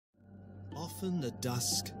Often at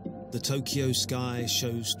dusk, the Tokyo sky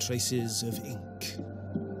shows traces of ink.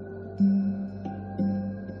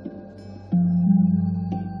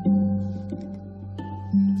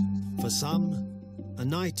 For some, a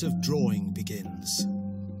night of drawing begins.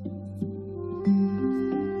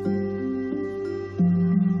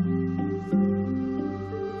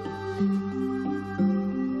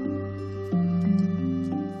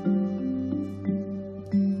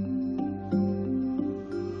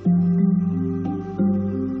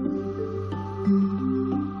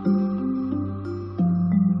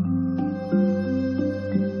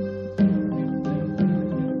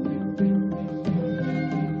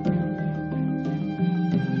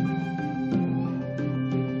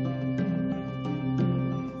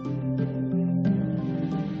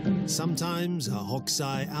 Sometimes a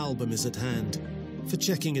Hokusai album is at hand for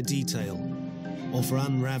checking a detail or for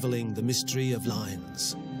unraveling the mystery of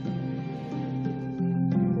lines.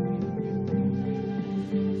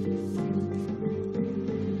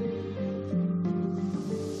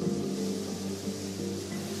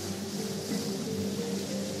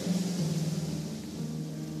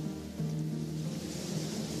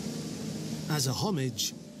 As a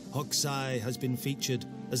homage, Hokusai has been featured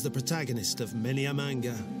as the protagonist of many a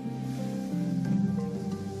manga.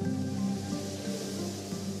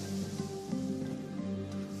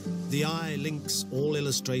 The eye links all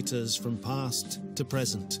illustrators from past to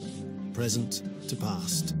present, present to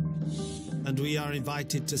past. And we are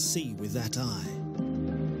invited to see with that eye.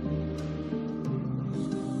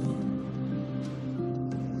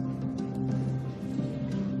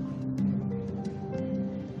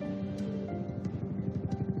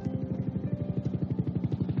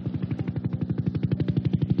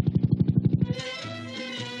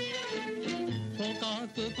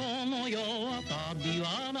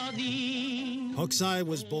 Hokusai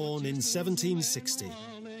was born in 1760,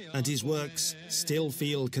 and his works still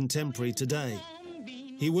feel contemporary today.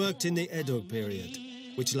 He worked in the Edo period,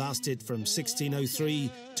 which lasted from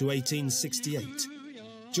 1603 to 1868,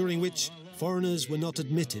 during which foreigners were not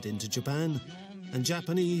admitted into Japan, and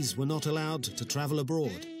Japanese were not allowed to travel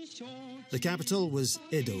abroad. The capital was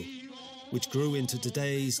Edo, which grew into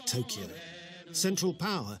today's Tokyo. Central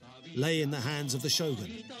power lay in the hands of the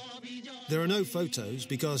shogun. There are no photos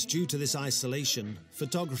because, due to this isolation,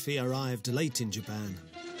 photography arrived late in Japan.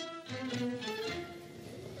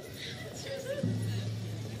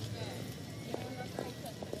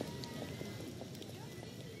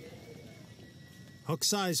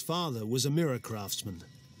 Hokusai's father was a mirror craftsman.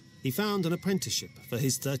 He found an apprenticeship for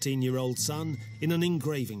his 13-year-old son in an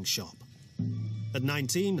engraving shop. At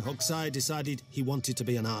 19, Hokusai decided he wanted to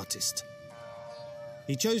be an artist.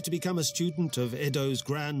 He chose to become a student of Edo's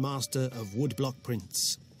Grand Master of woodblock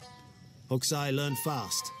prints. Hokusai learned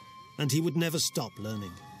fast, and he would never stop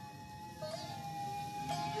learning.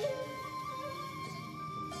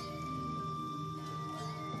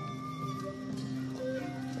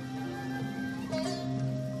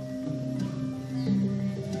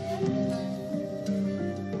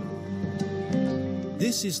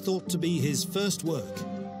 This is thought to be his first work,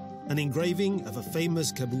 an engraving of a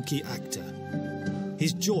famous kabuki actor.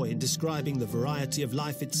 His joy in describing the variety of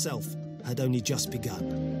life itself had only just begun.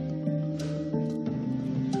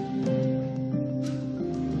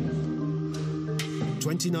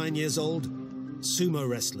 "29 years old, sumo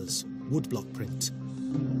wrestlers, woodblock print.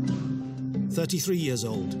 33 years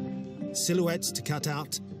old, silhouettes to cut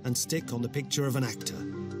out and stick on the picture of an actor.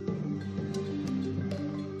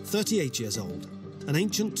 38 years old, an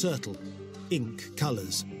ancient turtle, ink,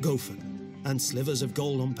 colours, gofen, and slivers of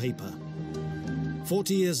gold on paper.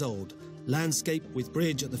 40 years old, landscape with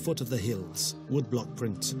bridge at the foot of the hills, woodblock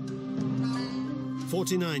print.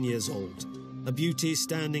 49 years old, a beauty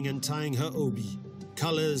standing and tying her obi,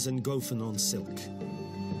 colours and gofen on silk.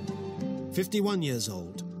 51 years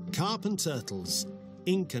old, carp and turtles,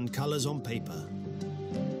 ink and colours on paper.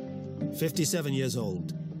 57 years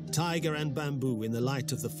old, tiger and bamboo in the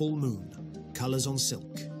light of the full moon, colours on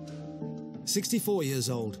silk. 64 years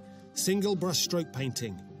old, single brushstroke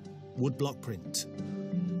painting, woodblock print.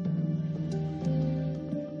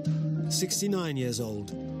 69 years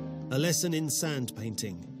old, a lesson in sand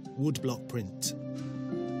painting, woodblock print.